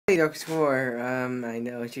Hey, DarkClaw. I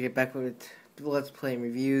know I should get back with Let's Play and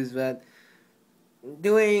reviews, but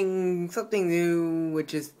doing something new,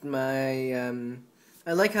 which is I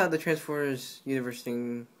like how the Transformers universe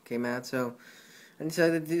thing came out, so I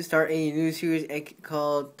decided to start a new series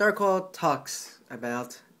called DarkClaw Talks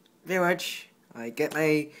about. Very much, I get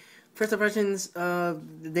my first impressions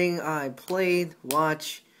of the thing I played,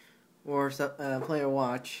 watch, or play or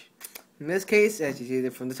watch. In this case, as you see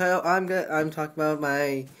from the title, I'm talking about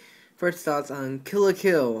my first thoughts on Kill la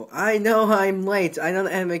Kill. I know I'm late. I know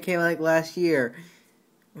the anime came out like last year,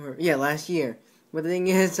 last year. But the thing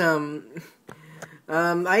is,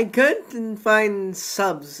 I couldn't find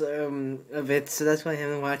subs of it, so that's why I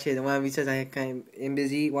haven't watched it. And one because I kind of am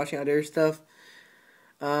busy watching other stuff.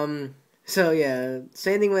 So yeah,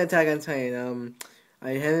 same thing with Attack on Titan.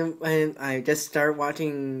 I just started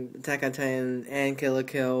watching Attack on Titan and Kill la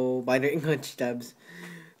Kill by the English dubs.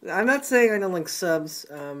 I'm not saying I don't like subs,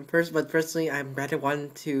 but personally, I'm rather one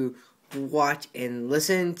to watch and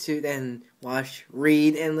listen to than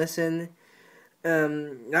read and listen.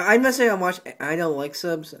 I'm not saying I don't like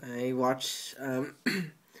subs. I watch, I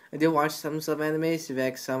do watch some sub animes. In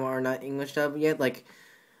fact, some are not English dub yet, like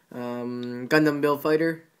Gundam Build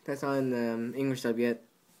Fighter. That's not in English dub yet.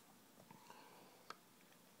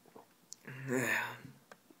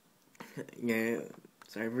 Yeah,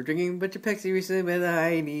 sorry for drinking a bunch of Pepsi recently, but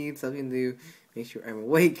I need something to make sure I'm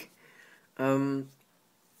awake.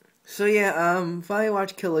 So yeah, finally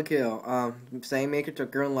watched Kill la Kill. Same maker to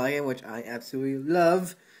Gurren Lagann, which I absolutely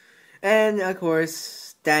love. And of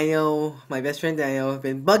course, Daniel, my best friend Daniel, have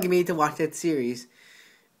been bugging me to watch that series.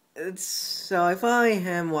 So I finally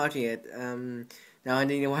am watching it. Now I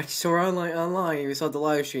need to watch Sora online. We saw the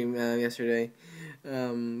live stream yesterday.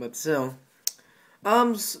 But still.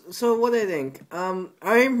 So what do I think?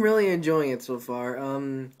 I'm really enjoying it so far.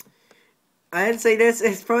 I'd say this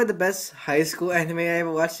it's probably the best high school anime I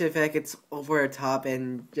ever watched. In fact, it's over the top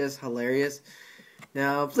and just hilarious.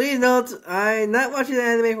 Now, please note, I'm not watching the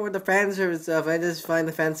anime for the fan service stuff. I just find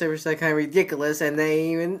the fan service kind of ridiculous, and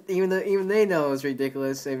even they know it's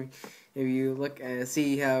ridiculous. If you look and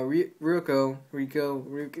see how Ruko,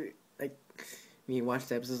 like you watch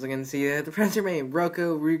the episodes again, see the friends are named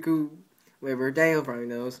Riku, whatever, Daniel probably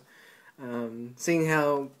knows. Seeing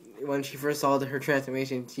how when she first saw her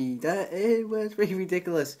transformation, it was pretty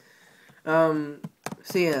ridiculous. So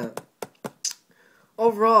yeah.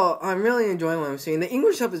 Overall, I'm really enjoying what I'm seeing. The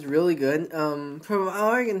English dub is really good. From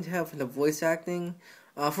all I can tell from the voice acting,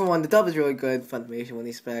 for one, the dub is really good. Funimation when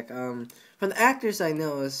they spec. From the actors I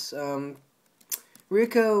know is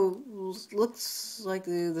Rico looks like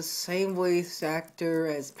the same voice actor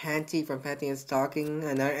as Panty from Panty and Stalking,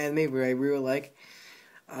 another anime where I really like.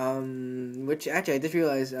 Which actually I just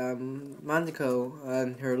realized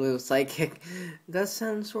Monaco, her little sidekick, does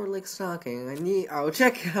sound sort of like Stalking. I'll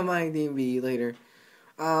check on my DMV later.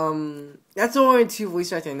 That's the only two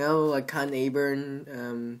voice actors I know. Like Con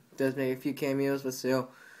Aburn does make a few cameos, but still.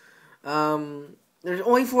 There's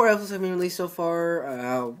only 4 episodes have been released so far.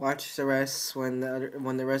 I'll watch the rest when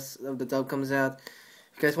the rest of the dub comes out.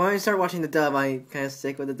 Because when I start watching the dub, I kind of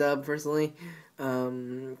stick with the dub personally.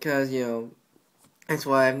 Because that's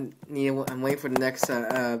why I'm waiting for the next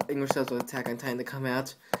English subs with Attack on Titan to come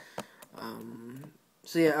out.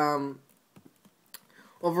 So yeah.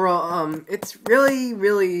 Overall, it's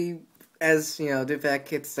really, as the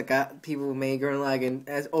fact it's people who made Gurren Lagann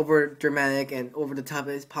as over dramatic and over the top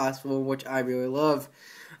as possible, which I really love.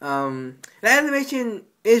 The animation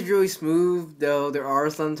is really smooth, though there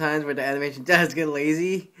are some times where the animation does get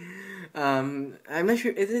lazy. I'm not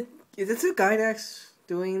sure, is it the Gynax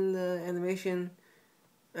doing the animation?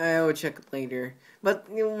 I will check later. But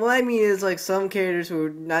what I mean is, like, some characters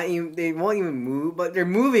who they won't even move, but they're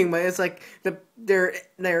moving. But it's like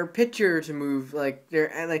their picture to move, like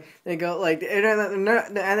they go like they're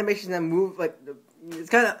not the animations that move. Like it's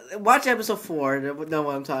kind of watch episode 4. Know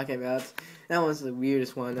what I'm talking about. That one's the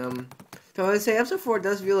weirdest one. So I would say episode 4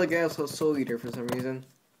 does feel like episode Soul Eater for some reason.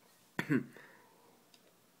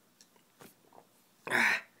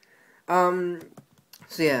 So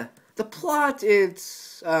yeah. The plot,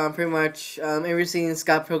 it's pretty much every scene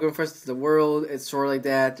Scott Pilgrim versus the world. It's sort of like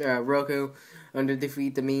that. Roku under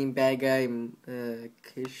defeat the main bad guy,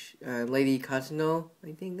 Lady Kachino.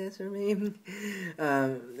 I think that's her name.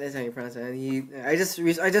 That's how you pronounce it. I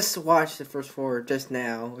just watched the first 4 just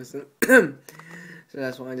now. So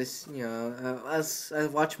that's why I just as I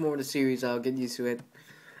watch more of the series, I'll get used to it.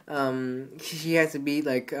 She has to beat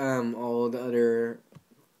like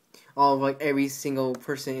all like every single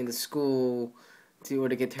person in the school to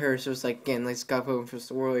get to her. So it's like, again, like Scott Pilgrim vs.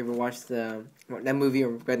 the World. Ever watched that movie or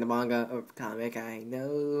read the manga or comic? I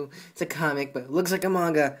know it's a comic, but it looks like a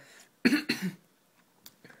manga.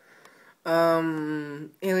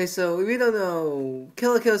 Anyway, so if you don't know,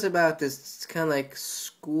 Kill la Kill is about this kind of like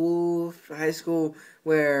school, high school,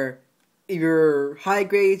 where if you're high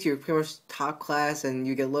grades, you're pretty much top class, and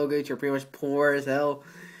you get low grades, you're pretty much poor as hell.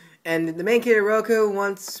 And the main character, Roku,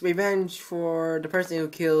 wants revenge for the person who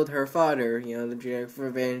killed her father, you know, the generic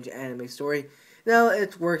revenge anime story. Now,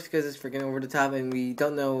 it works because it's freaking over the top, and we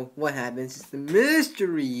don't know what happens. It's the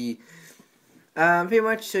mystery. Pretty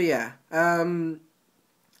much, so yeah.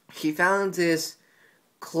 She found this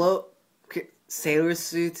sailor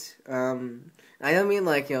suit. I don't mean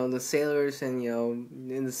like, you know, the sailors and, you know,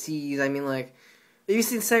 in the seas. I mean like, if you've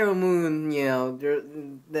seen Sailor Moon, you know,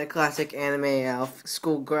 the classic anime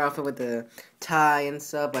schoolgirl outfit with the tie and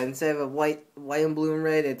stuff, but instead of a white and blue and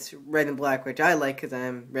red, it's red and black, which I like because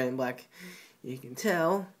I'm red and black. You can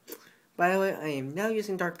tell. By the way, I am now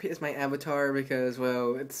using Dark as my avatar because,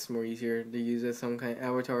 well, it's more easier to use as some kind of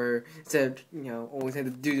avatar instead of, you know, always have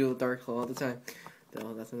to do DarkClaw all the time.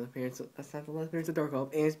 No, that's not the appearance. That's not the last appearance of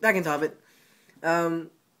DarkClaw. Anyways, back on topic.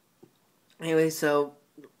 Anyway, so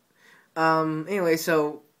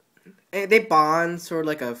they bond, sort of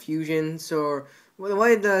like a fusion. So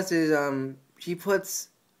what it does is she puts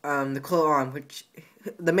the clothes on, which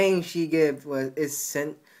the main she gives is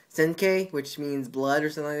Senkei, which means blood or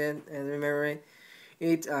something like that. I remember right.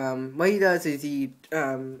 What he does is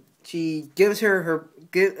she gives her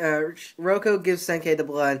Roko gives Senkei the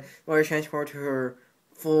blood in order to transform to her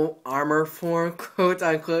full armor form, quote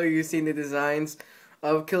unquote. You've seen the designs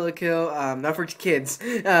of Kill la Kill, not for kids.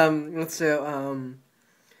 Since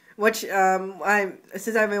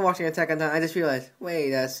I've been watching Attack on Titan, I just realized,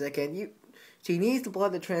 wait a second, she needs the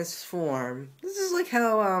blood to transform. This is like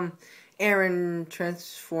how Aaron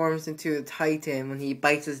transforms into a Titan when he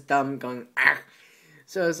bites his thumb, going ah.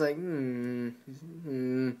 So it's like,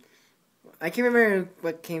 I can't remember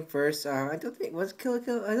what came first. I don't think Kill la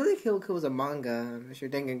Kill. I don't think Kill la Kill was a manga. I'm sure.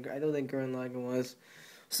 I don't think Gurren Lagann was.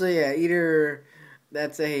 So yeah, either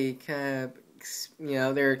that's a kind of, you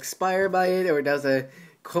know, they're inspired by it, or it does a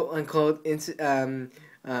quote unquote you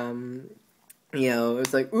know,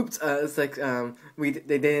 it's like oops, it's like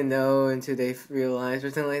they didn't know until they realized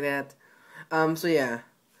or something like that. So yeah,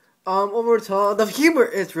 overall the humor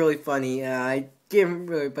is really funny. I give him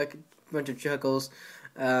really a bunch of chuckles,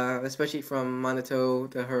 especially from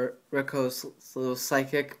Minato, her Riko's little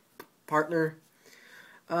psychic partner.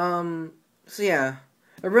 So yeah,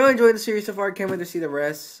 I really enjoyed the series so far. Can't wait to see the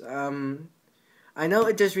rest. I know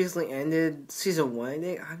it just recently ended season 1.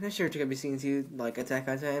 I'm not sure it's gonna be season 2, like Attack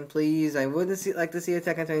on Titan. Please, I would like to see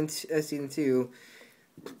Attack on Titan season 2.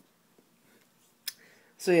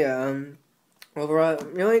 So yeah, overall,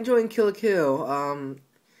 I'm really enjoying Kill la Kill.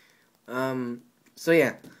 So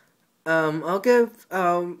yeah, I'll give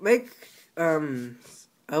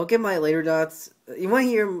my later dots. You want to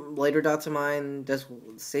hear later dots of mine? Just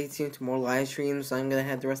stay tuned to more live streams I'm gonna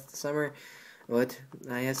have the rest of the summer. But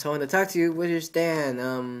I have someone to talk to, which is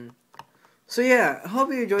Dan. So yeah, I hope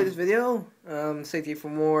you enjoyed this video. Stay tuned for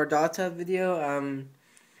more dots of video.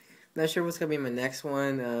 Not sure what's gonna be my next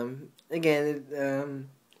one. Again,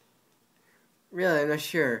 really, I'm not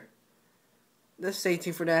sure. Let's stay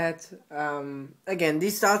tuned for that. Again,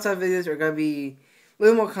 these dots of videos are gonna be a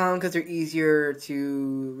little more common because they're easier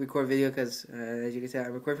to record video. Because as you can tell, I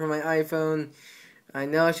record from my iPhone. I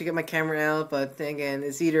know I should get my camera out, but then again,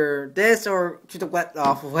 it's either this or just a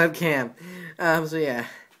awful webcam. So yeah.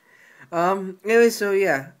 Anyway, so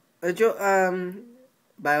yeah. But I'm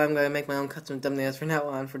gonna make my own custom thumbnails from now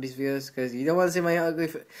on for these videos because you don't want to see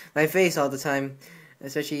my face all the time,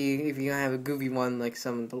 especially if you have a goofy one like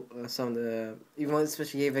some of the you want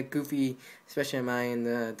especially have a goofy especially in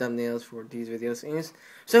the thumbnails for these videos. Anyways,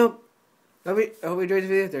 so I hope you enjoyed the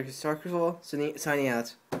video. There's DarkClaw signing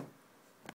out.